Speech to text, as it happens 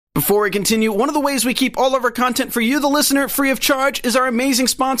Before we continue, one of the ways we keep all of our content for you, the listener, free of charge is our amazing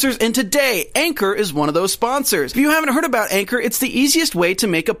sponsors, and today, Anchor is one of those sponsors. If you haven't heard about Anchor, it's the easiest way to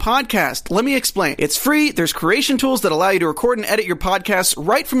make a podcast. Let me explain. It's free, there's creation tools that allow you to record and edit your podcasts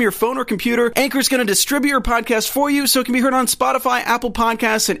right from your phone or computer. Anchor's going to distribute your podcast for you so it can be heard on Spotify, Apple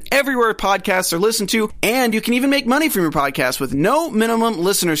Podcasts, and everywhere podcasts are listened to, and you can even make money from your podcast with no minimum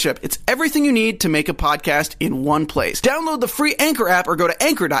listenership. It's everything you need to make a podcast in one place. Download the free Anchor app or go to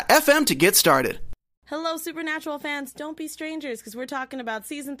anchor.fm to get started. Hello, Supernatural fans. Don't be strangers, because we're talking about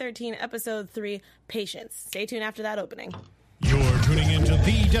Season 13, Episode 3, Patience. Stay tuned after that opening. You're tuning into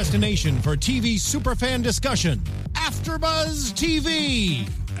the destination for TV superfan discussion, AfterBuzz TV.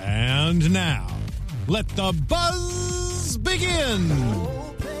 And now, let the buzz begin.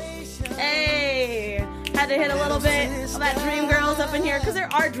 Hey! Had to hit a little bit of that Dream Girls up in here, because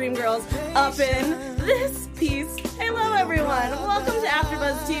there are Dream Girls up in this piece. Hello, everyone. Welcome to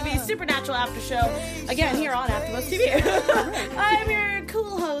AfterBuzz TV, Supernatural After Show. Again, here on AfterBuzz TV. I'm your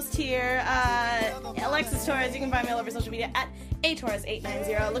cool host here, Alexis Torres. You can find me all over social media at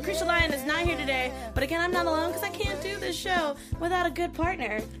atorres890. Lucretia Lyon is not here today, but again, I'm not alone because I can't do this show without a good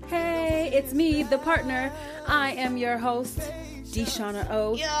partner. Hey, it's me, the partner. I am your host, Deshauna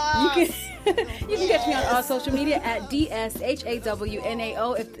O. Yes. You can catch me on all social media at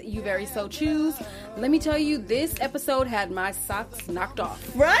DSHAWNAO if you very so choose. Let me tell you, this episode had my socks knocked off.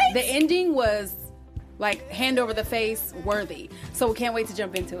 Right? The ending was like hand over the face worthy. So we can't wait to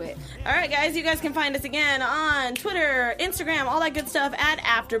jump into it. All right, guys, you guys can find us again on Twitter, Instagram, all that good stuff at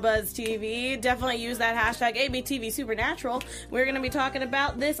AfterBuzz TV. Definitely use that hashtag ABTV Supernatural. We're going to be talking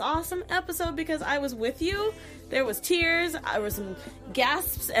about this awesome episode because I was with you. There was tears, there was some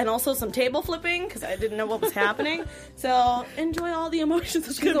gasps, and also some table flipping because I didn't know what was happening. So enjoy all the emotions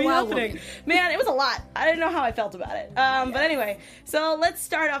that's going to be happening. Man, it was a lot. I didn't know how I felt about it. But anyway, so let's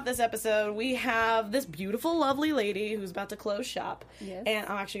start off this episode. We have this beautiful, lovely lady who's about to close shop. Yes. And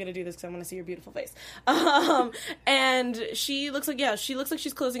I'm actually going to do this because I want to see your beautiful face. And she looks like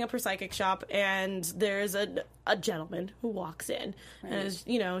she's closing up her psychic shop, and there's a gentleman who walks in. Right. And is,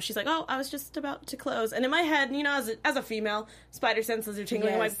 she's like, oh, I was just about to close. And in my head, as a female, spider senses are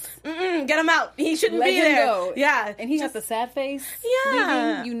tingling. Yes. I'm like, get him out. He shouldn't be there. Go. Yeah. And he has the sad face.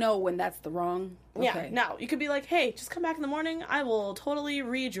 Yeah. Leaving, you know when that's the wrong. Okay. Yeah. No, you could be like, hey, just come back in the morning. I will totally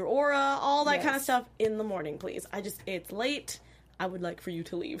read your aura, all that kind of stuff in the morning, please. It's late. I would like for you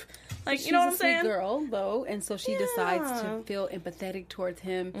to leave. Like, you know what I'm saying? She's a sweet girl, though, and so she decides to feel empathetic towards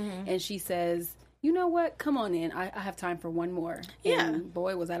him, and she says, you know what? Come on in. I have time for one more. Yeah. And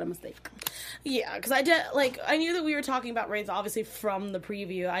boy, was that a mistake. Yeah, because I knew that we were talking about Wraith, obviously, from the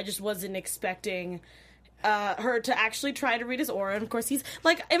preview. I just wasn't expecting her to actually try to read his aura. And of course, he's,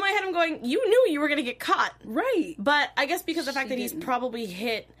 like, in my head, I'm going, you knew you were going to get caught. Right. But I guess because of the fact that he's probably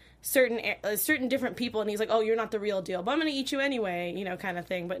hit certain different people, and he's like, oh, you're not the real deal, but I'm going to eat you anyway, kind of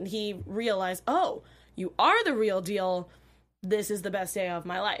thing. But he realized, oh, you are the real deal. This is the best day of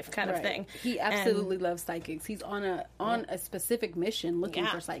my life, kind of thing. He absolutely loves psychics. He's on a specific mission looking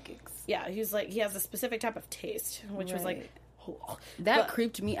for psychics. Yeah, he's like, he has a specific type of taste, which was like, that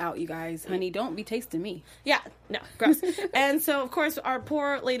creeped me out, you guys. Honey, don't be tasting me. Yeah, no, gross. And so, of course, our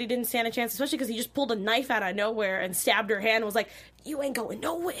poor lady didn't stand a chance, especially because he just pulled a knife out of nowhere and stabbed her hand and was like, you ain't going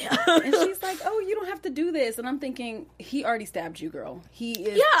nowhere. And she's like, oh, you don't have to do this. And I'm thinking, he already stabbed you, girl. He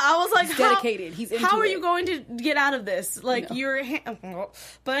is I was like, dedicated. He's into how are it. you going to get out of this? Like,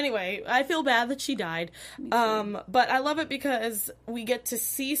 But anyway, I feel bad that she died. But I love it because we get to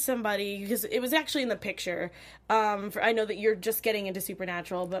see somebody, because it was actually in the picture. I know that you're just getting into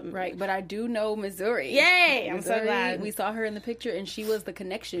Supernatural, but I do know Missouri. Yay! I'm so glad. We saw her in the picture, and she was the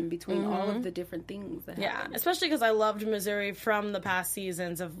connection between all of the different things that happened. Especially because I loved Missouri from the past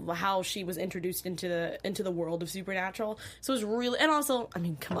seasons of how she was introduced into the world of Supernatural. So it was really, and also, I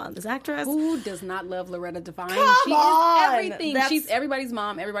mean, come on, this actress. Who does not love Loretta Devine? She is everything. She's everybody's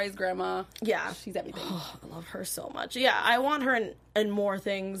mom, everybody's grandma. Yeah, she's everything. Oh, I love her so much. Yeah, I want her in more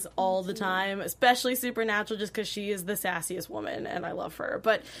things all the time, especially Supernatural, just because she is the sassiest woman, and I love her.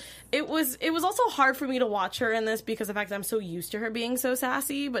 But it was also hard for me to watch her in this because of the fact that I'm so used to her being so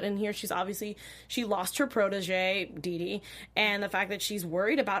sassy. But in here, she lost her protege, Dee Dee, and the fact that she's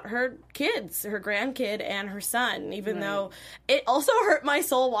worried about her kids, her grandkid and her son, even though it also hurt my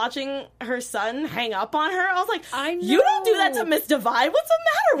soul watching her son hang up on her. I was like, I know. You don't do that to Miss Divine. What's the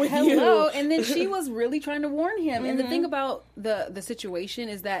matter with you? And then she was really trying to warn him. And the thing about the situation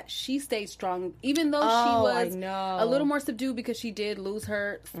is that she stayed strong, even though she was a little more subdued because she did lose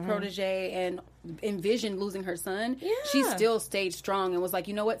her protege and envisioned losing her son, she still stayed strong and was like,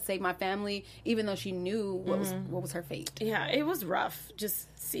 you know what, save my family, even though she knew what was her fate. Yeah, it was rough just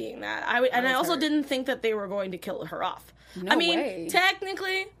seeing that. I also didn't think that they were going to kill her off. No way.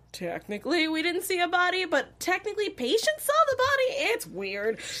 Technically, we didn't see a body, but technically, Patience saw the body. It's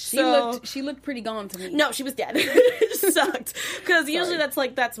weird. She looked pretty gone to me. No, she was dead. It just sucked. Because usually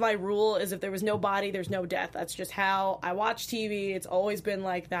that's my rule, is if there was no body, there's no death. That's just how I watch TV. It's always been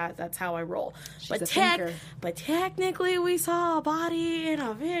like that. That's how I roll. But technically, we saw a body in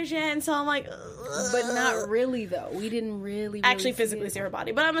a vision, so I'm like... Ugh. But not really, though. We didn't really actually physically see her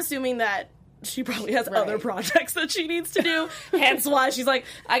body. But I'm assuming that she probably has other projects that she needs to do. Hence why she's like,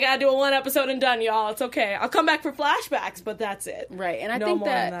 I gotta do a 1 episode and done, y'all. It's okay. I'll come back for flashbacks, but that's it. Right. And I think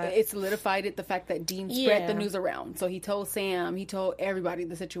that it solidified it, the fact that Dean spread the news around. So he told Sam, he told everybody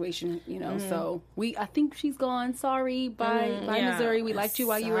the situation, you know. So I think she's gone. Sorry. Bye, Missouri. We liked you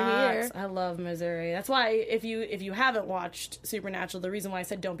while you were here. I love Missouri. That's why if you haven't watched Supernatural, the reason why I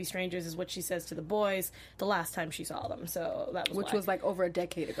said don't be strangers is what she says to the boys the last time she saw them. So that was Which was like over a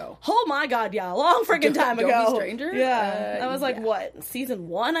decade ago. Oh my God. Yeah, a long freaking time ago. Don't be stranger? Yeah. That was like, what, season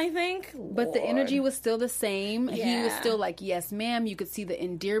 1, I think? But the energy was still the same. Yeah. He was still like, yes, ma'am. You could see the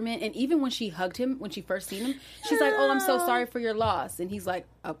endearment. And even when she hugged him, when she first seen him, she's like, oh, I'm so sorry for your loss. And he's like,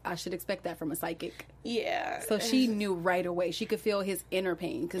 oh, I should expect that from a psychic. Yeah. So she knew right away. She could feel his inner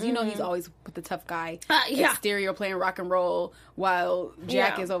pain. Because, you know, he's always with the tough guy exterior playing rock and roll while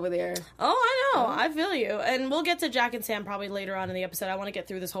Jack is over there. Oh, I know. I feel you. And we'll get to Jack and Sam probably later on in the episode. I want to get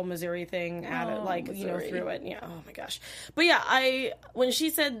through this whole Missouri thing through it. Yeah. Oh my gosh. But yeah, when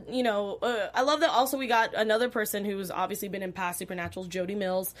she said, I love that also we got another person who's obviously been in past Supernaturals, Jody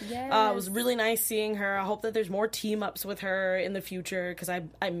Mills. Yes. It was really nice seeing her. I hope that there's more team ups with her in the future because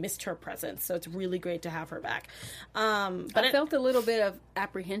I missed her presence. So it's really great to have her back. But I felt a little bit of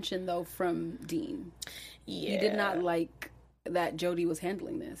apprehension though from Dean. Yeah. He did not like that Jody was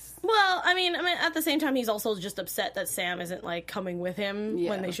handling this. Well, I mean, at the same time, he's also just upset that Sam isn't like coming with him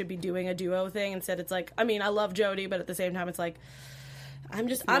when they should be doing a duo thing. Instead, it's like, I mean, I love Jody, but at the same time, it's like, I'm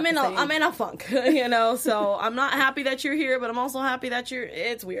in a funk, So I'm not happy that you're here, but I'm also happy that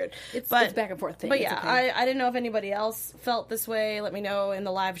it's weird. It's back and forth thing. But yeah, okay. I didn't know if anybody else felt this way. Let me know in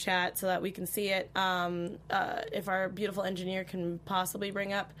the live chat so that we can see it. If our beautiful engineer can possibly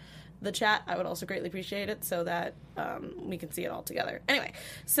bring up the chat, I would also greatly appreciate it so that we can see it all together. Anyway,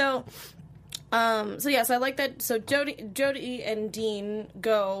 so I like that. So Jody and Dean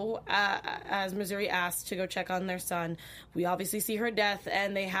go as Missouri asked to go check on their son. We obviously see her death,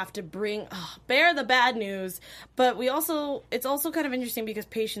 and they have to bear the bad news. But it's also kind of interesting because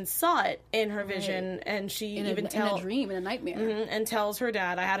Patience saw it in her vision, and she in a dream, in a nightmare, and tells her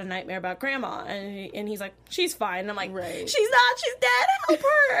dad, "I had a nightmare about Grandma," and he's like, "She's fine." And I'm like, "She's not. She's dead. Help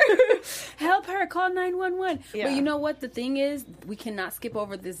her! Help her! Call 911." Yeah. But you know what? The thing is, we cannot skip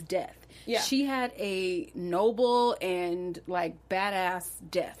over this death. Yeah. She had a noble and like badass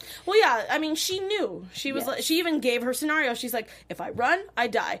death. Well, yeah, I mean, she knew. She was like, she even gave her scenario. She's like, if I run, I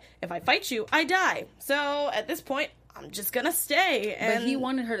die. If I fight you, I die. So at this point, I'm just gonna stay. But he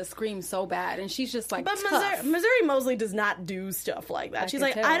wanted her to scream so bad, and she's just like, but Missouri Mosley does not do stuff like that. She's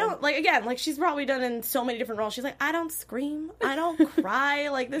like, I don't, like, again, like, she's probably done in so many different roles. She's like, I don't scream, I don't cry,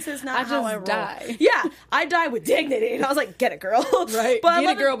 like, this is not how I roll. Die. Yeah, I die with dignity. And I was like, get it, girl. Right, but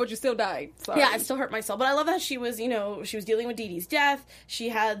get it, girl, but you still died. Sorry. Yeah, I still hurt myself. But I love that she was, she was dealing with Dee Dee's death. She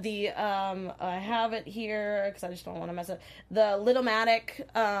had the, I have it here, because I just don't want to mess up, the Litomatic,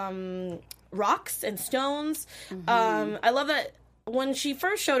 rocks and stones. Mm-hmm. I love that when she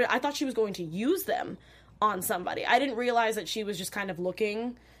first showed it, I thought she was going to use them on somebody. I didn't realize that she was just kind of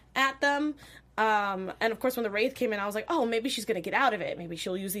looking at them. And of course, when the Wraith came in, I was like, oh, maybe she's going to get out of it. Maybe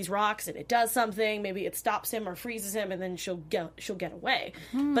she'll use these rocks and it does something. Maybe it stops him or freezes him and then she'll get away.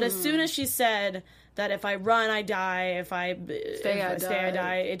 But as soon as she said that if I run, I die. If I stay, I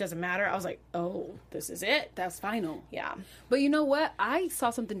die. It doesn't matter. I was like, oh, this is it. That's final. Yeah. But you know what? I saw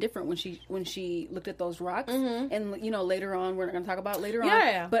something different when she looked at those rocks. Mm-hmm. And, later on, we're not going to talk about later on.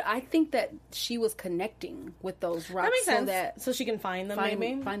 Yeah. But I think that she was connecting with those rocks. That makes sense. So she can find them,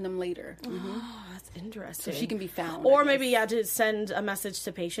 maybe? Find them later. Mm-hmm. Oh, that's interesting. So she can be found. Or maybe, to send a message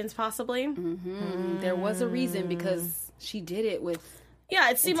to Patience, possibly. Mm-hmm. Mm-hmm. There was a reason because she did it with... Yeah,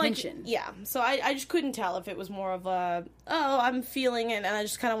 it seemed intention. So I just couldn't tell if it was more of a, I'm feeling it and I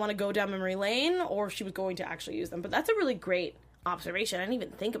just kind of want to go down memory lane, or if she was going to actually use them. But that's a really great observation. I didn't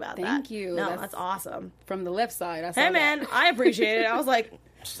even think about that. Thank you. No, that's awesome. From the left side, I saw Hey, man, I appreciate it. I was like,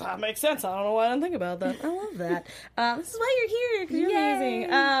 that makes sense. I don't know why I didn't think about that. I love that. This is why you're here, because you're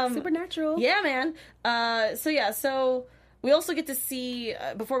amazing. Supernatural. Yeah, man. So We also get to see,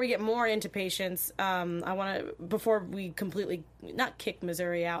 before we get more into Patience, before we completely, not kick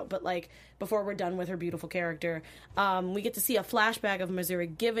Missouri out, but like, before we're done with her beautiful character, we get to see a flashback of Missouri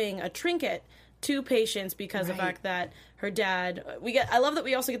giving a trinket to Patience because of the fact that her dad, I love that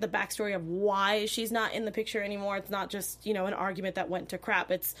we also get the backstory of why she's not in the picture anymore. It's not just, an argument that went to crap.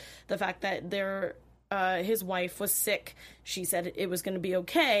 It's the fact that his wife was sick. She said it was going to be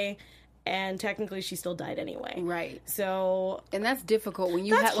okay. And technically, she still died anyway. Right. So, and that's difficult when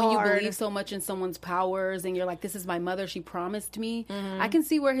you believe so much in someone's powers, and you're like, "This is my mother. She promised me." I can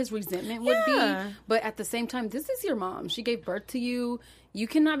see where his resentment would be, but at the same time, this is your mom. She gave birth to you. You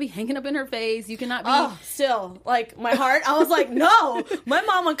cannot be hanging up in her face. You cannot be. Oh, still, like, my heart, I was like, no, my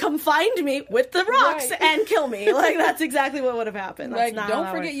mom would come find me with the rocks and kill me. Like, that's exactly what would have happened. That's like, don't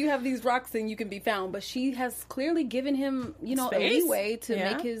forget you have these rocks and you can be found. But she has clearly given him, a leeway to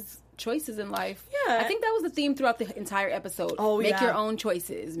make his choices in life. Yeah. I think that was the theme throughout the entire episode. Make your own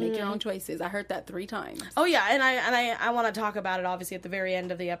choices. Make your own choices. I heard that 3 times. Oh yeah, and I want to talk about it obviously at the very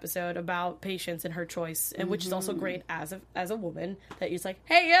end of the episode about Patience and her choice, and which is also great as a woman that you're like,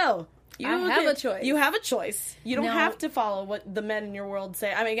 hey yo, I have a choice. You have a choice. You don't have to follow what the men in your world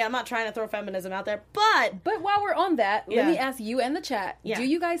say. I mean, again, I'm not trying to throw feminism out there, but while we're on that, let me ask you and the chat: do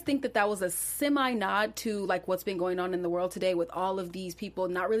you guys think that was a semi nod to like what's been going on in the world today with all of these people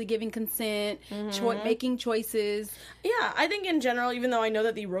not really giving consent, making choices? Yeah, I think in general, even though I know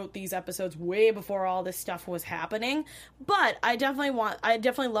that they wrote these episodes way before all this stuff was happening, but I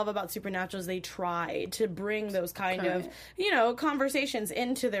definitely love about Supernatural is they try to bring those kind of conversations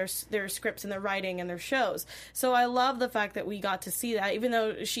into their scripts and their writing and their shows. So I love the fact that we got to see that, even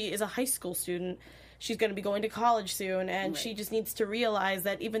though she is a high school student, she's going to be going to college soon, and she just needs to realize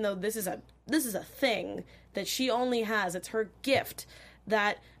that even though this is a thing that she only has, it's her gift,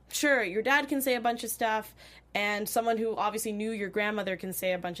 that sure, your dad can say a bunch of stuff, and someone who obviously knew your grandmother can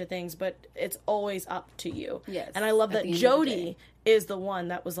say a bunch of things, but it's always up to you. Yes. And I love that Jody is the one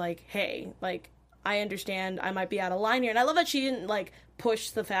that was like, hey, like, I understand I might be out of line here. And I love that she didn't, like, push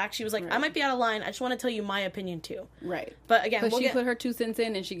the fact. She was like, I might be out of line. I just want to tell you my opinion, too. Right. But, again, she put her 2 cents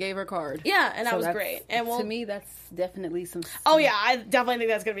in and she gave her card. Yeah, and that was great. And to me, that's definitely some... Oh, yeah, I definitely think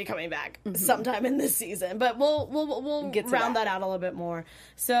that's going to be coming back sometime in this season. But we'll round that out a little bit more.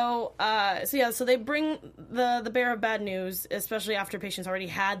 So they bring the bearer of bad news, especially after Patience already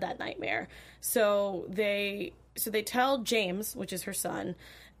had that nightmare. So they tell James, which is her son...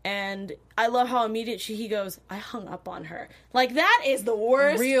 And I love how immediate he goes, I hung up on her. Like, that is the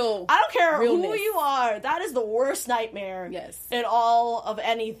worst. I don't care who you are. That is the worst nightmare. Yes. In all of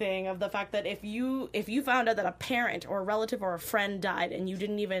anything, of the fact that if you found out that a parent or a relative or a friend died and you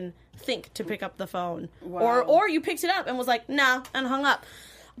didn't even think to pick up the phone. Wow. Or you picked it up and was like, nah, and hung up.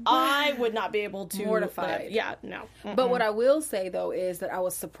 I would not be able to. Mortified. Yeah, no. But what I will say, though, is that I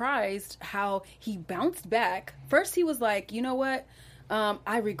was surprised how he bounced back. First, he was like, you know what?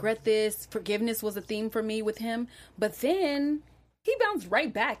 I regret this. Forgiveness was a theme for me with him. But then he bounced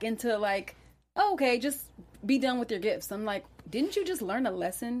right back into like, oh, okay, just be done with your gifts. I'm like, didn't you just learn a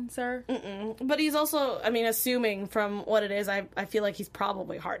lesson, sir? But he's also, I mean, assuming from what it is, I feel like he's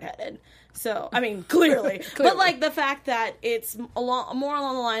probably hard-headed. So, I mean, clearly. But, like, the fact that it's more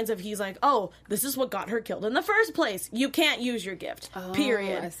along the lines of he's like, oh, this is what got her killed in the first place. You can't use your gift,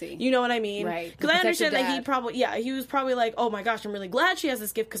 period. I see. You know what I mean? Right. Because I understand that he was probably like, oh my gosh, I'm really glad she has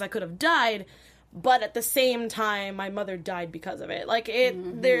this gift because I could have died. But at the same time, my mother died because of it. Like,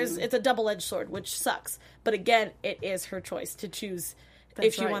 it's a double-edged sword, which sucks. But again, it is her choice to choose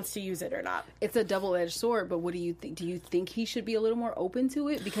if she wants to use it or not. It's a double-edged sword, but what do you think? Do you think he should be a little more open to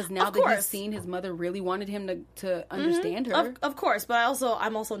it? Because now that he's seen his mother really wanted him to understand her. Of course, but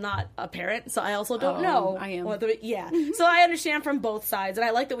I'm also not a parent, so I also don't know. I am. So I understand from both sides, and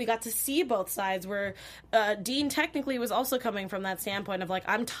I like that we got to see both sides, where Dean technically was also coming from that standpoint of like,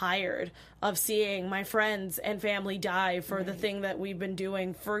 I'm tired of seeing my friends and family die for the thing that we've been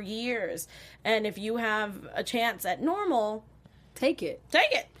doing for years. And if you have a chance at normal... Take it.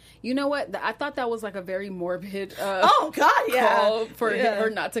 You know what? I thought that was like a very morbid call for her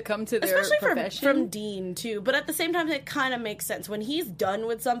not to come to their profession. Especially from Dean, too. But at the same time, it kind of makes sense. When he's done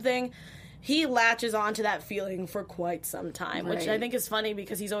with something, he latches onto that feeling for quite some time, which I think is funny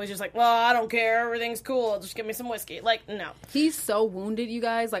because he's always just like, well, I don't care. Everything's cool. Just give me some whiskey. Like, no. He's so wounded, you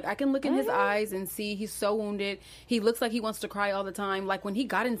guys. Like, I can look in his eyes and see he's so wounded. He looks like he wants to cry all the time. Like, when he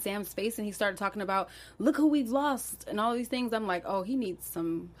got in Sam's face and he started talking about, look who we've lost and all these things, I'm like, oh, he needs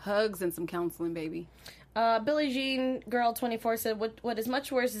some hugs and some counseling, baby. Billie Jean Girl 24 said, what is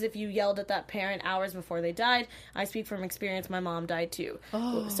much worse is if you yelled at that parent hours before they died. I speak from experience. My mom died too.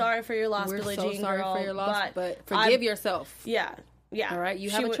 Oh, sorry for your loss, Billie Jean Girl. Sorry for your loss, but forgive yourself. Yeah. All right, you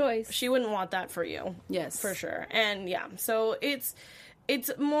have a choice. She wouldn't want that for you. Yes, for sure. And yeah, so it's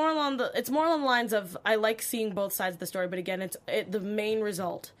more along the lines of, I like seeing both sides of the story, but again, the main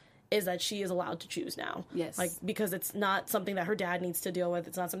result is that she is allowed to choose now. Yes. Like, because it's not something that her dad needs to deal with.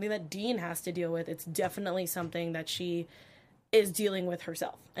 It's not something that Dean has to deal with. It's definitely something that she is dealing with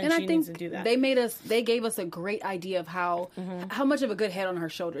herself. And she needs to do that. They gave us a great idea of how much of a good head on her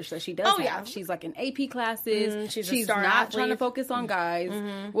shoulders that she does have. Yeah. She's like in AP classes. She's not athlete. Trying to focus on guys.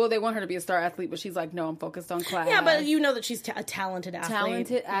 Well, they want her to be a star athlete, but she's like, no, I'm focused on class. Yeah, but you know that she's a talented athlete.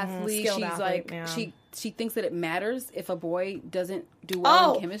 Skilled athlete, like, yeah. She thinks that it matters if a boy doesn't do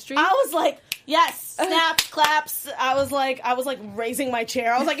well in chemistry. I was like, yes, snaps, claps. I was like raising my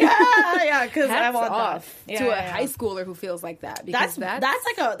chair. I was like, yeah, because I want off that. To a high schooler who feels like that. Because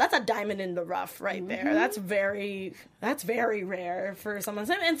that's a diamond in the rough right there. That's very rare for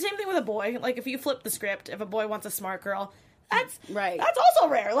someone. And same thing with a boy. Like, if you flip the script, if a boy wants a smart girl, that's right. That's also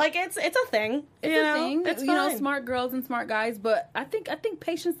rare. Like, it's a thing. It's a thing. It's fine. Smart girls and smart guys. But I think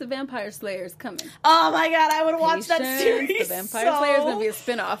Patience the Vampire Slayer is coming. Oh my god, I would watch that series. The Vampire Slayer is gonna be a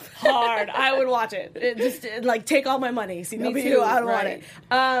spinoff. Hard. I would watch it. Just like take all my money. CW. Me too. I would want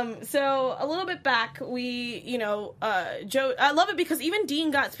it. So a little bit back, Joe. I love it because even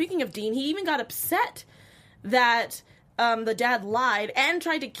Dean speaking of Dean, he even got upset that the dad lied and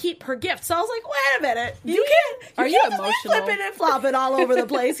tried to keep her gift. So I was like, wait a minute. You can't emotional? Flipping and flopping all over the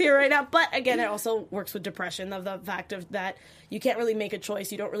place here right now. But again, it also works with depression, of the fact of that you can't really make a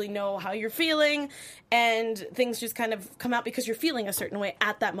choice. You don't really know how you're feeling, and things just kind of come out because you're feeling a certain way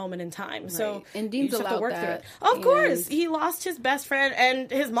at that moment in time. Right. So and Dean's allowed to work through it. Of course. He lost his best friend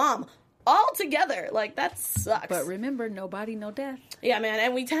and his mom all together. Like, that sucks. But remember, nobody, no death. Yeah, man,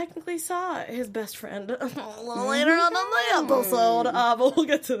 and we technically saw his best friend a little later on in the episode, but we'll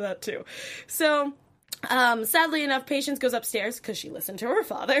get to that too. So, sadly enough, Patience goes upstairs because she listened to her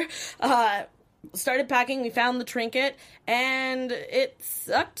father, started packing. We found the trinket, and it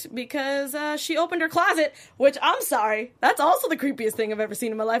sucked because she opened her closet, which, I'm sorry, that's also the creepiest thing I've ever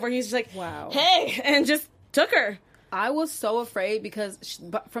seen in my life, where he's just like, wow, hey, and just took her. I was so afraid because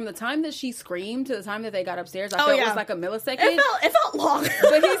from the time that she screamed to the time that they got upstairs, I felt it was like a millisecond. It felt long.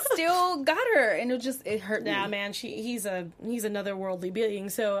 But he still got her, and it hurt me. Yeah, man, he's another worldly being,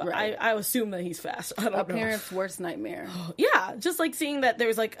 so right. I assume that he's fast. I don't know. Parent's worst nightmare. Yeah, just like seeing that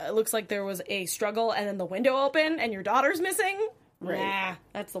there's it looks like there was a struggle, and then the window opened, and your daughter's missing. Right. Nah,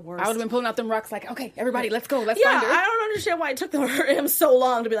 that's the worst. I would have been pulling out them rocks like, okay, everybody, let's go. Let's find her. I don't understand why it took him so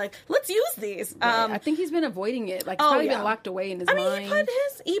long to be like, let's use these. Right. I think he's been avoiding it. Like, it's probably been locked away in his mind.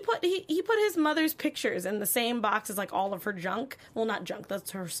 He put his mother's pictures in the same box as like all of her junk. Well, not junk, that's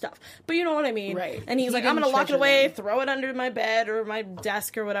her stuff. But you know what I mean. Right. And he's like, I'm going to lock it away, throw it under my bed or my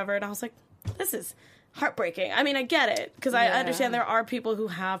desk or whatever. And I was like, this is heartbreaking. I mean, I get it, because I understand there are people who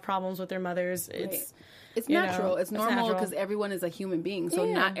have problems with their mothers. It's natural. It's normal because everyone is a human being. So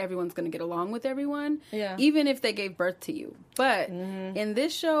not everyone's going to get along with everyone, even if they gave birth to you. But in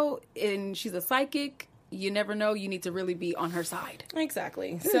this show, she's a psychic. You never know. You need to really be on her side.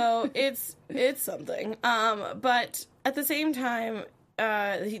 Exactly. So it's something. But at the same time,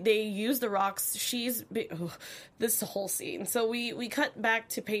 they use the rocks. This whole scene. So we cut back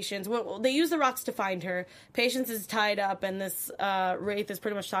to Patience. Well, they use the rocks to find her. Patience is tied up, and this Wraith is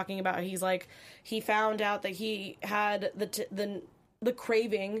pretty much talking about. He's like, he found out that he had the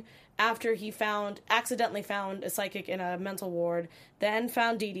craving after he accidentally found a psychic in a mental ward, then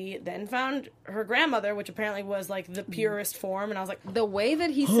found Dee Dee, then found her grandmother, which apparently was like the purest form. And I was like, the way that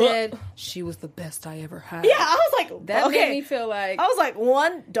he said she was the best I ever had. Yeah, I was like, that made me feel like, I was like,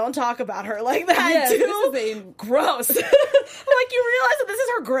 one, don't talk about her like that. Yes, two, this is gross. I'm like, you realize that this is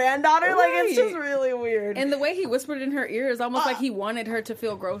her granddaughter? Right. Like, it's just really weird. And the way he whispered in her ear is almost like he wanted her to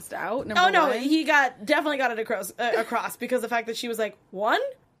feel grossed out. No, he definitely got it across because the fact that she was like, one,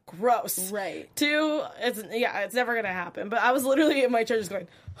 gross. Right. Two, it's never gonna happen. But I was literally in my chair just going,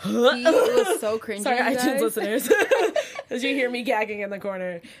 It was so cringy. Sorry, iTunes listeners. As you hear me gagging in the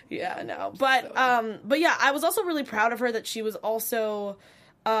corner. Yeah, no. But yeah, I was also really proud of her that she was also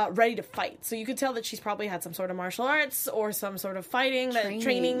ready to fight. So you could tell that she's probably had some sort of martial arts or some sort of training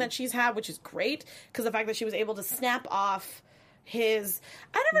that she's had, which is great, because the fact that she was able to snap off I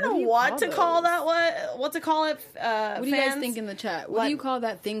never know what to call that. What to call it? What do you guys think in the chat? What do you call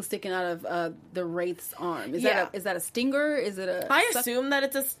that thing sticking out of the Wraith's arm? Is that a stinger? Is it a? I assume that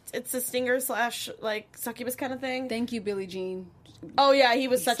it's a stinger / like succubus kind of thing. Thank you, Billie Jean. Oh yeah, he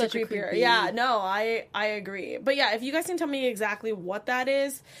was such a creepier. creepy. Yeah, no, I agree. But yeah, if you guys can tell me exactly what that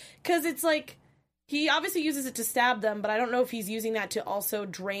is, because it's like he obviously uses it to stab them, but I don't know if he's using that to also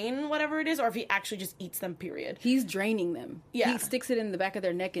drain whatever it is, or if he actually just eats them. Period. He's draining them. Yeah, he sticks it in the back of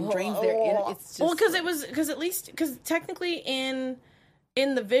their neck and drains their. It's just because technically in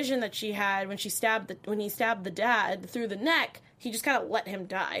the vision that she had when he stabbed the dad through the neck, he just kind of let him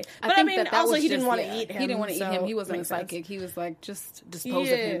die. But I mean, that also he didn't want to eat him. He didn't want to eat him. He wasn't a psychic. He was like, just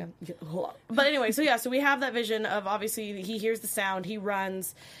dispose of him. But anyway, so we have that vision of obviously he hears the sound, he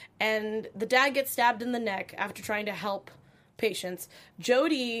runs, and the dad gets stabbed in the neck after trying to help patients.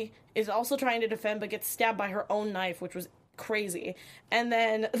 Jody is also trying to defend, but gets stabbed by her own knife, which was crazy. And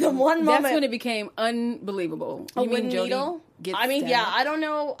then the one moment, that's when it became unbelievable. A wooden needle. I mean, stabbed? Yeah, I don't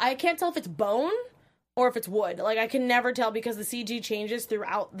know. I can't tell if it's bone or if it's wood. Like, I can never tell because the CG changes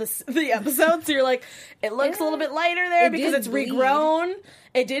throughout the episode. So you're like, it looks a little bit lighter there because it's regrown.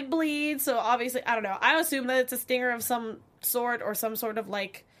 It did bleed. So obviously, I don't know. I assume that it's a stinger of some sort or some sort of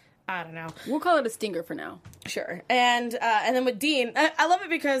like, I don't know. We'll call it a stinger for now. Sure. And then with Dean, I love it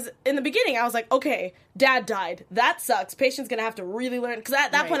because in the beginning I was like, okay, dad died. That sucks. Patient's gonna have to really learn. Because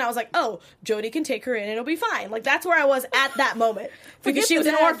at that point I was like, oh, Jody can take her in and it'll be fine. Like, that's where I was at that moment. Because she was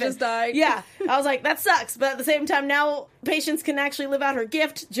an orphan. Just died. Yeah. I was like, that sucks. But at the same time, now Patience can actually live out her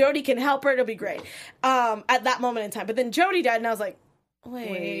gift. Jody can help her. It'll be great. At that moment in time. But then Jody died and I was like,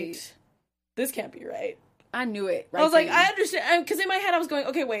 wait. This can't be right. I knew it. Right, I was like, I understand. Because in my head, I was going,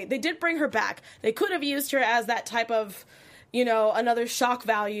 okay, wait, they did bring her back. They could have used her as that type of, another shock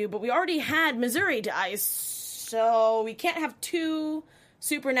value. But we already had Missouri die. So we can't have two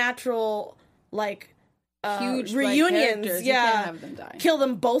supernatural, huge reunions. You can't have them die. Kill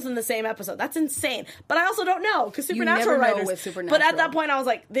them both in the same episode. That's insane. But I also don't know. Because supernatural writers. With supernatural. But at that point, I was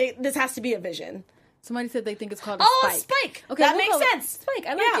like, this has to be a vision. Somebody said they think it's called a spike. Spike! Okay, that makes sense. Spike,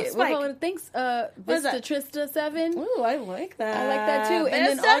 I like it. Spike. We'll call it, thanks, Vista Trista 7. Ooh, I like that. I like that too.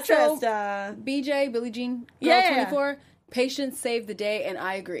 And then also, BJ, Billie Jean, Girl 24, Patience saved the day, and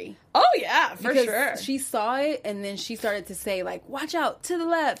I agree. Oh, yeah, for sure. She saw it, and then she started to say, watch out, to the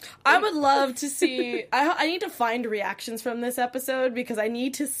left. I would love to see... I need to find reactions from this episode, because I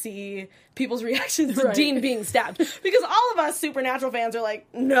need to see people's reactions to Dean being stabbed. Because all of us Supernatural fans are like,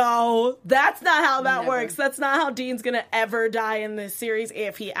 no, that's not how that works. That's not how Dean's gonna ever die in this series,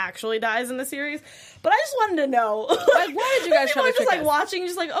 if he actually dies in the series. But I just wanted to know. Why did you guys try to trick us? Watching,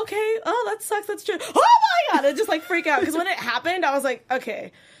 just okay, oh, that sucks, that's true. Oh my god, it just freak out. Because when it happened, I was like,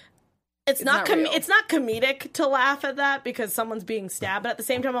 okay... It's not comedic to laugh at that because someone's being stabbed, but at the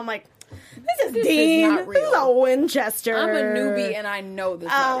same time I'm like, this is Dean. This is a Winchester. I'm a newbie and I know this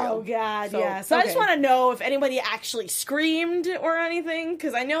is not real. Oh god, yeah. So I just want to know if anybody actually screamed or anything,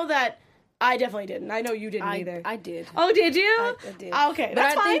 because I know that I definitely didn't. I know you didn't either. I did. Oh, did you? I did. Okay,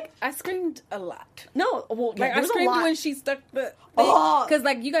 that's fine. Think I screamed a lot. No, well, I screamed when she stuck the because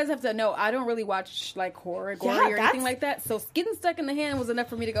you guys have to know, I don't really watch horror, gory, or anything like that. So getting stuck in the hand was enough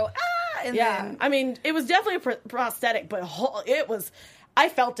for me to go and then I mean, it was definitely a prosthetic, but it was. I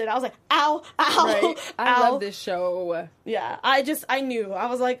felt it. I was like, ow, ow, right. I ow. love this show. Yeah, I knew. I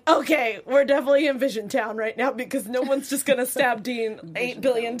was like, okay, we're definitely in Vision Town right now because no one's just going to stab Dean 8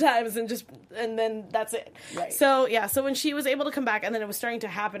 billion times and then that's it. Right. So, yeah, so when she was able to come back and then it was starting to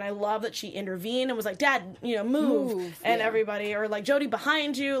happen, I love that she intervened and was like, Dad, move. And everybody, or Jody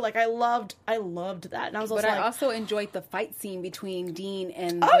behind you. I loved that. And I was also I also enjoyed the fight scene between Dean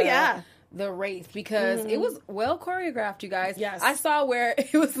and the Wraith, because it was well choreographed, you guys. Yes. I saw where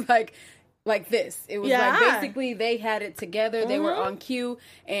it was like this. It was basically they had it together. They were on cue,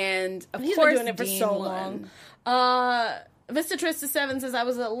 and of He's course been doing it for Dean so won. long. Vista Trista 7 says, I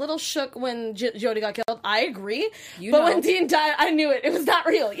was a little shook when Jody got killed. I agree. When Dean died, I knew it. It was not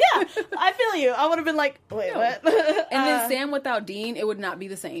real. Yeah, I feel you. I would have been like, wait, what? And then Sam without Dean, it would not be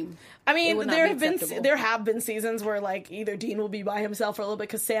the same. I mean, there have been seasons where either Dean will be by himself for a little bit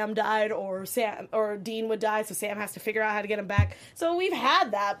because Sam died, or Dean would die, so Sam has to figure out how to get him back. So we've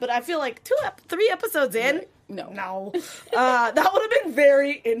had that, but I feel like 3 episodes in. Right. No. That would have been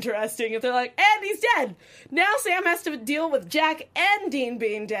very interesting if they're like, and he's dead. Now Sam has to deal with Jack and Dean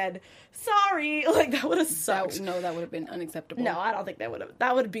being dead. Sorry. That would have sucked. That would have been unacceptable. No, I don't think that would have.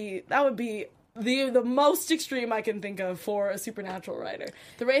 That would be the most extreme I can think of for a supernatural writer.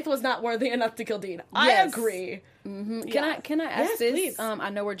 The Wraith was not worthy enough to kill Dean. I agree. Mm-hmm. Can I ask this? Please. I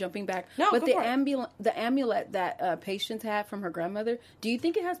know we're jumping back. No, but go for it. the amulet that Patience had from her grandmother, do you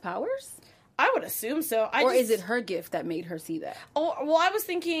think it has powers? I would assume so. Is it her gift that made her see that? Oh, well, I was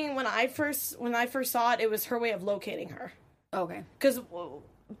thinking when I first saw it, it was her way of locating her. Okay. Because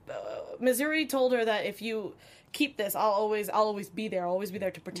Missouri told her that if you keep this, I'll always be there. I'll always be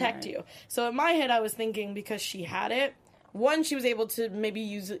there to protect you. So in my head, I was thinking because she had it, one, she was able to maybe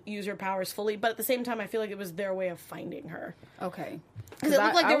use her powers fully, but at the same time, I feel like it was their way of finding her. Okay. Because it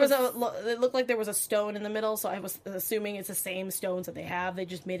looked like there was a stone in the middle, so I was assuming it's the same stones that they have. They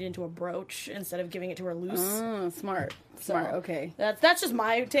just made it into a brooch instead of giving it to her loose. Smart. Okay. That's just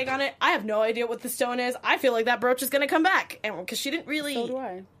my take on it. I have no idea what the stone is. I feel like that brooch is going to come back, and because she didn't really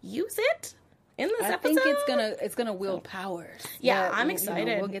use it in this episode. I think it's gonna wield powers. Yeah, I'm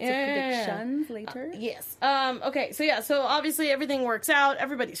excited. We'll get to predictions later. Yes. Okay. So obviously everything works out.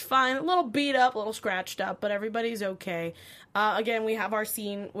 Everybody's fine. A little beat up, a little scratched up, but everybody's okay. Again, we have our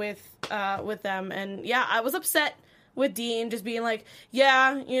scene with them, and yeah, I was upset with Dean just being like,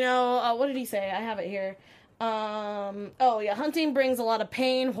 yeah, what did he say? I have it here. Hunting brings a lot of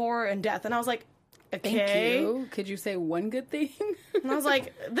pain, horror, and death, and I was like, okay. Thank you. Could you say one good thing? And I was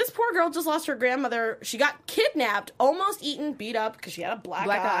like, this poor girl just lost her grandmother. She got kidnapped, almost eaten, beat up because she had a black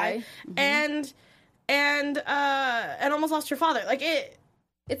eye. Mm-hmm. and almost lost her father. Like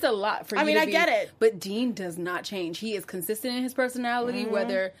it's a lot for you. I get it. But Dean does not change. He is consistent in his personality,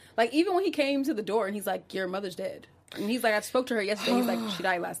 whether even when he came to the door and he's like, your mother's dead. And he's like, I spoke to her yesterday. He's like, she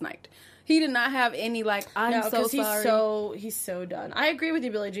died last night. He did not have any I'm so sorry. He's so done. I agree with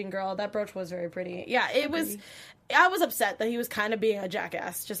you, Billie Jean girl. That brooch was very pretty. Yeah, it was. I was upset that he was kind of being a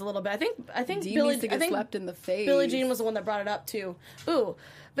jackass just a little bit. I think Dean needs to get slapped in the face. Billie Jean was the one that brought it up too. Ooh,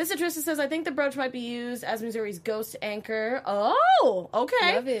 Visitressa says, I think the brooch might be used as Missouri's ghost anchor. Oh,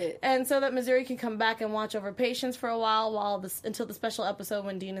 okay. Love it. And so that Missouri can come back and watch over patients for a while until the special episode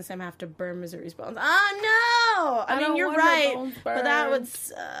when Dean and Sam have to burn Missouri's bones. Oh, no! I mean, you're right, but that would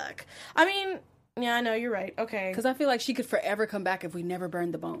suck. I mean, yeah, I know, you're right. Okay. Because I feel like she could forever come back if we never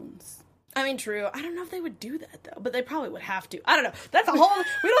burned the bones. I mean, true. I don't know if they would do that, though, but they probably would have to. I don't know. That's a whole...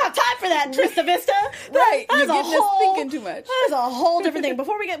 We don't have time for that, Trista Vista. Right. You're getting us thinking too much. That is a whole different thing.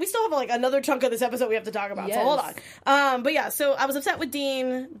 Before we still have, another chunk of this episode we have to talk about, so hold on. But yeah, so I was upset with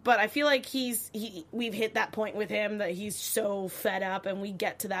Dean, but I feel like we've hit that point with him that he's so fed up, and we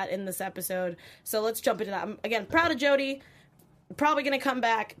get to that in this episode. So let's jump into that. I'm, again, proud of Jodie. Probably going to come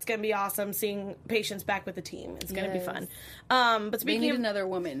back. It's going to be awesome seeing patients back with the team. It's going to be fun. But speaking of another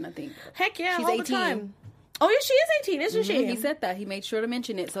woman, I think. Heck yeah, she's all 18. the time. Oh yeah, she is 18, isn't she? He said that. He made sure to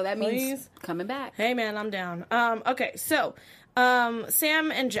mention it, so that means coming back. Hey man, I'm down. Okay, so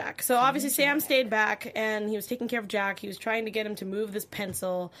Sam and Jack. So obviously Sam stayed back and he was taking care of Jack. He was trying to get him to move this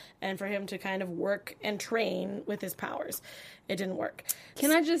pencil and for him to kind of work and train with his powers. It didn't work.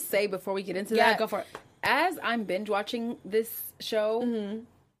 Can I just say before we get into that? Yeah, go for it. As I'm binge watching this show,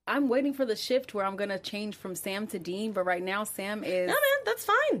 I'm waiting for the shift where I'm going to change from Sam to Dean, but right now Sam is... No, man, that's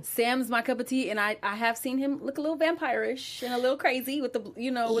fine. Sam's my cup of tea, and I have seen him look a little vampire-ish and a little crazy with the,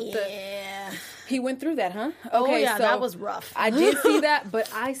 He went through that, huh? Okay, so that was rough. I did see that, but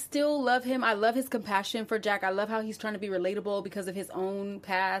I still love him. I love his compassion for Jack. I love how he's trying to be relatable because of his own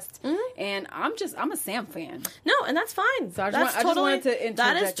past, and I'm a Sam fan. No, and that's fine. So I just wanted to interject.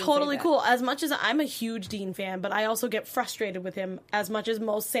 That is totally cool. As much as I'm a huge Dean fan, but I also get frustrated with him as much as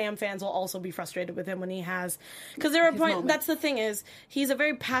most Sam fans will also be frustrated with him when he has, because there are points. That's the thing is he's a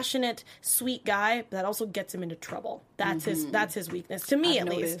very passionate, sweet guy, but that also gets him into trouble. That's his weakness to me, at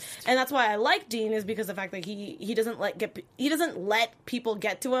least, and that's why I like Dean, is because of the fact that he doesn't let people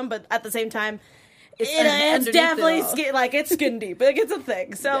get to him, but at the same time. It's definitely it's skin deep. It's a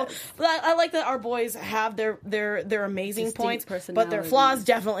thing. So I like that our boys have their amazing points, but their flaws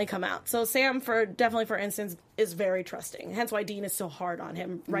definitely come out. So Sam, for instance, is very trusting. Hence why Dean is so hard on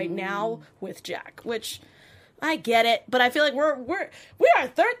him right now with Jack, which I get it, but I feel like we are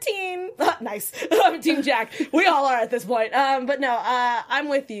 13. Nice. I'm Team Jack. We all are at this point. But no, I'm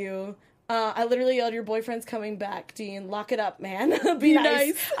with you. I literally yelled, "Your boyfriend's coming back, Dean. Lock it up, man. Be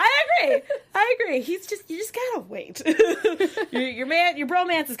nice." I agree. You just gotta wait. your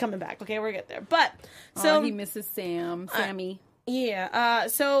bromance is coming back. Okay, we'll get there. But so he misses Sammy. Yeah.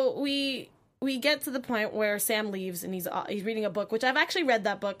 So we get to the point where Sam leaves and he's reading a book, which I've actually read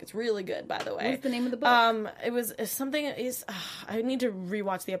that book. It's really good, by the way. What's the name of the book? It was something. I need to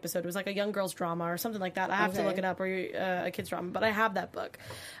rewatch the episode. It was like a young girl's drama or something like that. I have to look it up, or a kid's drama. But I have that book.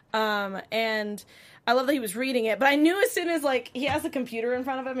 And I love that he was reading it, but I knew as soon as he has the computer in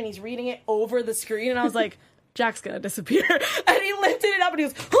front of him and he's reading it over the screen, and I was like, Jack's gonna disappear. And he lifted it up and he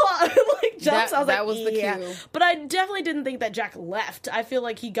was jumps. That was the cue. But I definitely didn't think that Jack left. I feel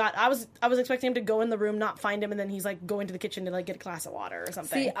like I was expecting him to go in the room, not find him, and then he's going to the kitchen to get a glass of water or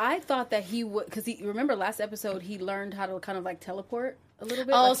something. See, I thought that he would, because remember last episode he learned how to kind of teleport a little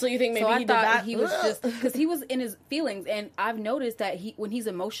bit. Oh, like, so you think maybe he did that? He was just because he was in his feelings, and I've noticed that when he's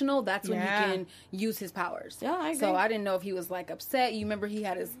emotional, that's when he can use his powers. Yeah, I agree. So I didn't know if he was like upset. You remember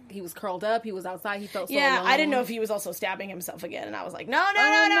he was curled up. He was outside. He felt so alone. I didn't know if he was also stabbing himself again, and I was like, no.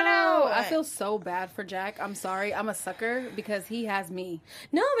 I feel so bad for Jack. I'm sorry. I'm a sucker because he has me.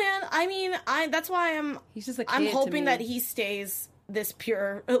 No, man. I mean, that's why he's just a kid I'm hoping that he stays this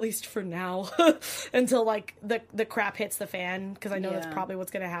pure, at least for now, until like the crap hits the fan, because I know that's probably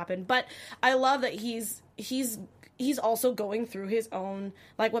what's going to happen. But I love that he's also going through his own,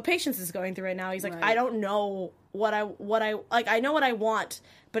 like what Patience is going through right now. He's like, I don't know what I like. I know what I want,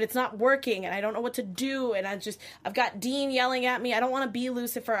 but it's not working, and I don't know what to do. And I've got Dean yelling at me. I don't want to be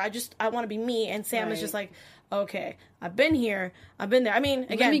Lucifer. I want to be me. And Sam is just like, okay, I've been here. I've been there. I mean,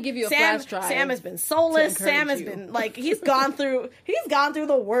 again, let me give you a flash drive. Sam has been soulless. Sam has been like, he's gone through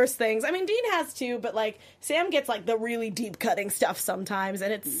the worst things. I mean, Dean has too, but like Sam gets like the really deep cutting stuff sometimes,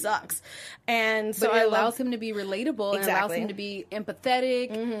 and it sucks. And so it allows him to be relatable and allows him to be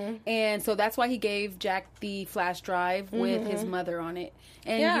empathetic. And so that's why he gave Jack the flash drive with his mother on it.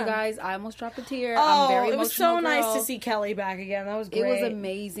 And you guys, I almost dropped a tear. I'm very emotional. It was so nice to see Kelly back again. That was great. It was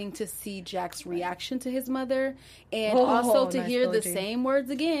amazing to see Jack's reaction to his mother, and also to hear the same words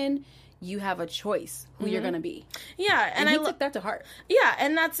again. You have a choice who you're going to be. Yeah, and he took that to heart. Yeah,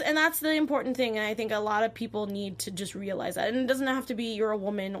 and that's the important thing, and I think a lot of people need to just realize that. And it doesn't have to be you're a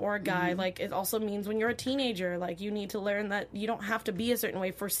woman or a guy. Like, it also means when you're a teenager, like, you need to learn that you don't have to be a certain way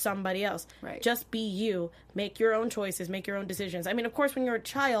for somebody else. Right. Just be you. Make your own choices. Make your own decisions. I mean, of course, when you're a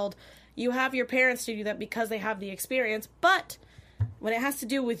child, you have your parents to do that because they have the experience, but when it has to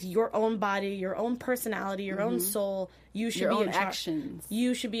do with your own body, your own personality, your own soul, you should be in charge. Actions.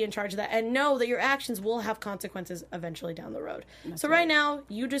 You should be in charge of that, and know that your actions will have consequences eventually down the road. That's so right now,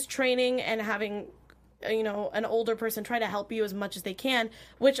 you just training and having, an older person try to help you as much as they can,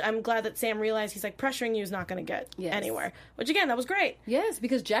 which I'm glad that Sam realized. He's like, pressuring you is not going to get anywhere. Which again, that was great. Yes,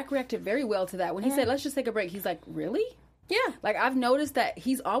 because Jack reacted very well to that. When he said, let's just take a break, he's like, really? Yeah. Like, I've noticed that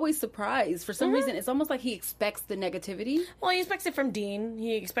he's always surprised. For some reason, it's almost like he expects the negativity. Well, he expects it from Dean.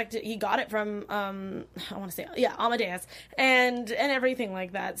 He got it from, Amadeus. And everything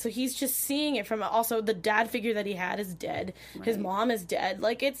like that. So he's just seeing it from, also, the dad figure that he had is dead. Right. His mom is dead.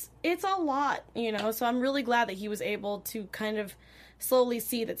 Like, it's a lot, So I'm really glad that he was able to kind of slowly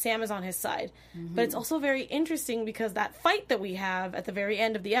see that Sam is on his side. But it's also very interesting because that fight that we have at the very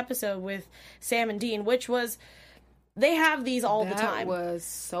end of the episode with Sam and Dean, which was... They have these all the time. That was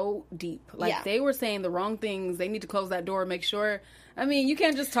so deep. Like, they were saying the wrong things. They need to close that door, make sure. I mean, you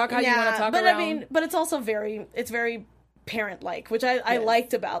can't just talk how you want to talk around. But it's also very parent-like, which I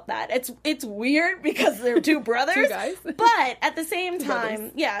liked about that. It's weird because they're two brothers. Two guys. But at the same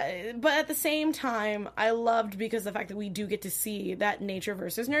time, I loved because the fact that we do get to see that nature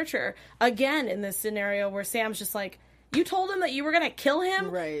versus nurture again in this scenario where Sam's just like, you told him that you were going to kill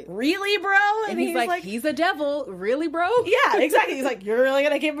him? Right. Really, bro? And he's like, he's a devil. Really, bro? Yeah, exactly. He's like, you're really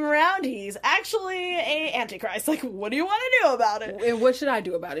going to keep him around? He's actually a Antichrist. Like, what do you want to do about it? And what should I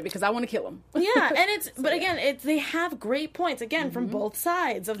do about it? Because I want to kill him. Yeah, and they have great points, again, from both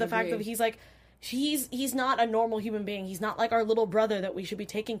sides of the fact that he's like, he's not a normal human being. He's not like our little brother that we should be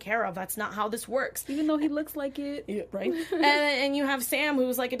taking care of. That's not how this works. Even though he looks like it. Yeah, right? and you have Sam,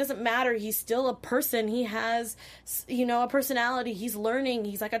 who's like, it doesn't matter. He's still a person. He has, a personality. He's learning.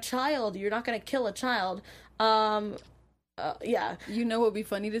 He's like a child. You're not going to kill a child. Yeah. You know what would be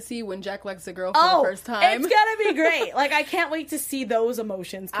funny to see when Jack likes a girl for the first time? It's gonna be great. Like, I can't wait to see those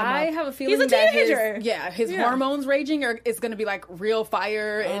emotions come up. I have a feeling he's a teenager. His hormones raging, or it's gonna be like real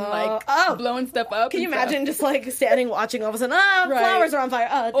fire and blowing stuff up. Can you imagine just like standing watching all of a sudden, flowers are on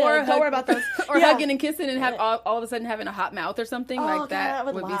fire. Don't worry about those. Or hugging and kissing and have all of a sudden having a hot mouth or something like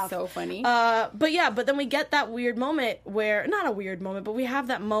that would be so funny. But then we get that weird moment where, not a weird moment, but we have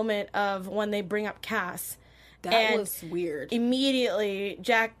that moment of when they bring up Cass. That was weird. Immediately,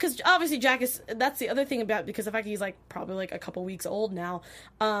 Jack, because obviously Jack is, that's the other thing about, because the fact that he's like probably like a couple weeks old now,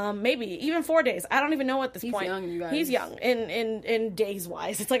 maybe even 4 days. I don't even know at this point. He's young, you guys. He's young in days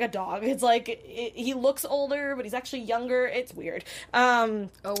wise. It's like a dog. It's like he looks older, but he's actually younger. It's weird. Oh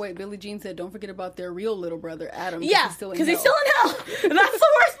wait, Billie Jean said, don't forget about their real little brother Adam. Yeah, because he's still in hell. And that's the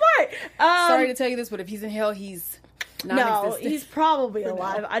worst part. Sorry to tell you this, but if he's in hell, he's No, he's probably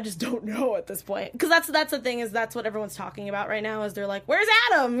alive. I just don't know at this point. Because that's the thing, is that's what everyone's talking about right now, is they're like, where's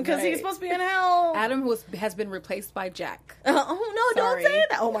Adam? Because he's supposed to be in hell. Adam has been replaced by Jack. Oh, no, don't say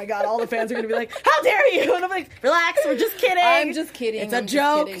that. Oh, my God, all the fans are going to be like, how dare you? And I'm like, relax, we're just kidding. I'm just kidding. It's a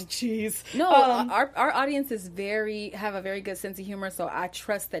joke. Jeez. No, our audience is have a very good sense of humor, so I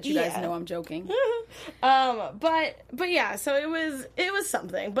trust that you guys know I'm joking. But yeah, so it was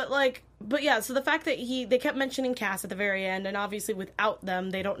something. But yeah, so the fact that they kept mentioning Cass at the very end, and obviously without them,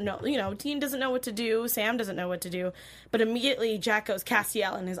 they don't know, Dean doesn't know what to do, Sam doesn't know what to do, but immediately Jack goes,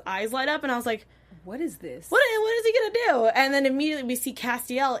 Castiel, and his eyes light up, and I was like, what is this? What is he gonna do? And then immediately we see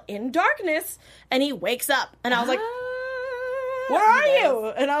Castiel in darkness, and he wakes up, and I was like, where are you?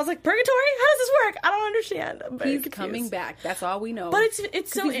 And I was like, purgatory? How does this work? I don't understand. He's coming back. That's all we know. But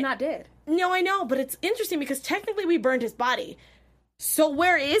it's so... he's not dead. No, I know, but it's interesting because technically we burned his body. So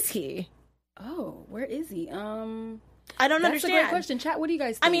where is he? Oh, where is he? I don't understand. understand. That's a great question. Chat, what do you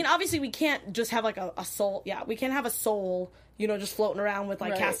guys think? I mean, obviously we can't just have like a soul. Yeah, we can't have a soul, just floating around with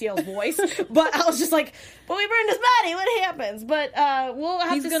like Castiel's voice. But I was just like, but we burned his body. What happens? But we'll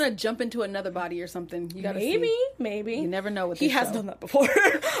have He's going to jump into another body or something. You gotta see. Maybe. You never know what he has done that before.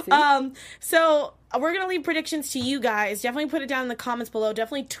 So we're going to leave predictions to you guys. Definitely put it down in the comments below.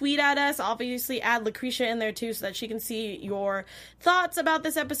 Definitely tweet at us. Obviously, add Lucretia in there, too, so that she can see your thoughts about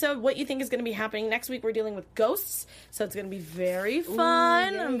this episode, what you think is going to be happening. Next week, we're dealing with ghosts, so it's going to be very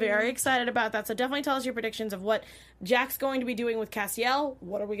fun. I'm very excited about that. So definitely tell us your predictions of what Jack's going to be doing with Castiel.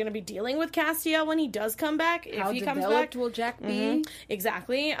 What are we going to be dealing with Castiel when he does come back? How developed will Jack be? Mm-hmm.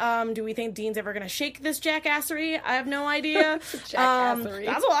 Exactly. Do we think Dean's ever going to shake this jackassery? I have no idea. Jackassery.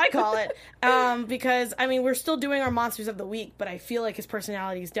 That's what I call it. Because, I mean, we're still doing our Monsters of the Week, but I feel like his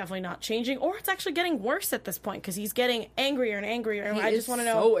personality is definitely not changing, or it's actually getting worse at this point, because he's getting angrier and angrier, and I just want to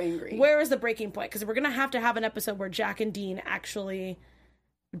know, so angry. Where is the breaking point? Because we're going to have an episode where Jack and Dean actually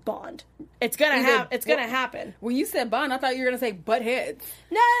bond. It's gonna happen. When you said bond, I thought you were gonna say butt heads.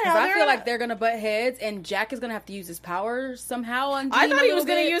 No. I feel like they're gonna butt heads, and Jack is gonna have to use his power somehow on Dean. I thought he was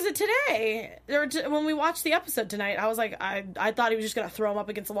gonna use it today. When we watched the episode tonight, I was like, I thought he was just gonna throw him up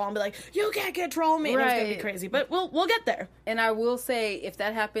against the wall and be like, "You can't control me." And it was gonna be crazy, but we'll get there. And I will say, if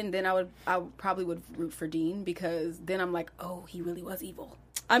that happened, then I probably would root for Dean, because then I'm like, oh, he really was evil.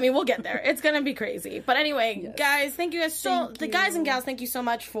 I mean, we'll get there. It's going to be crazy. But anyway, guys, thank you guys guys and gals, thank you so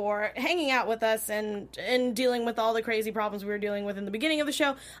much for hanging out with us and dealing with all the crazy problems we were dealing with in the beginning of the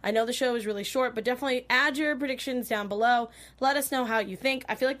show. I know the show is really short, but definitely add your predictions down below. Let us know how you think.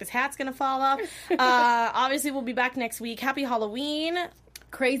 I feel like this hat's going to fall off. Obviously, we'll be back next week. Happy Halloween.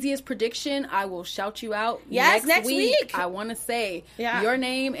 Craziest prediction, I will shout you out next week. I want to say your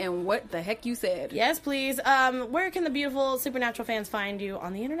name and what the heck you said. Yes, please. Where can the beautiful Supernatural fans find you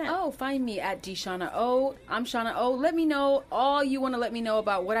on the internet? Oh, find me at DShauna O. I'm Shauna O. Let me know all you want to let me know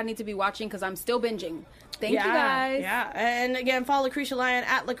about what I need to be watching, because I'm still binging. Thank you, guys. Yeah, and again, follow Lucretia Lyon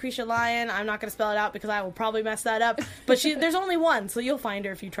at Lucretia Lyon. I'm not going to spell it out because I will probably mess that up, but there's only one, so you'll find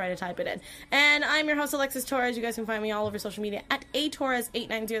her if you try to type it in. And I'm your host, Alexis Torres. You guys can find me all over social media at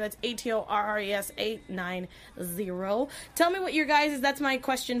atorres890. That's ATORRES 890. Tell me what your guys is. That's my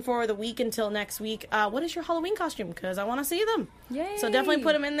question for the week until next week. What is your Halloween costume? Because I want to see them. Yay. So definitely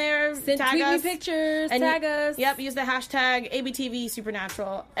put them in there. Tweet me pictures. And tag us. Yep, use the hashtag ABTV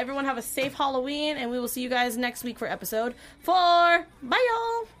Supernatural. Everyone have a safe Halloween, and we will see you guys next week for episode 4. Bye,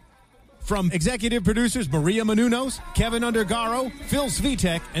 y'all. From executive producers Maria Menounos, Kevin Undergaro, Phil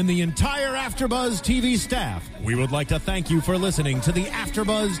Svitek, and the entire AfterBuzz TV staff, we would like to thank you for listening to the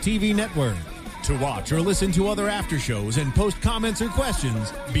AfterBuzz TV network. To watch or listen to other after shows and post comments or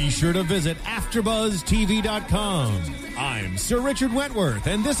questions, be sure to visit AfterBuzzTV.com. I'm Sir Richard Wentworth,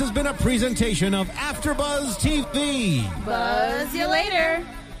 and this has been a presentation of AfterBuzz TV. Buzz you later.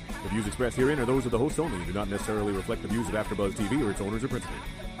 The views expressed herein are those of the hosts only and do not necessarily reflect the views of AfterBuzz TV or its owners or principals.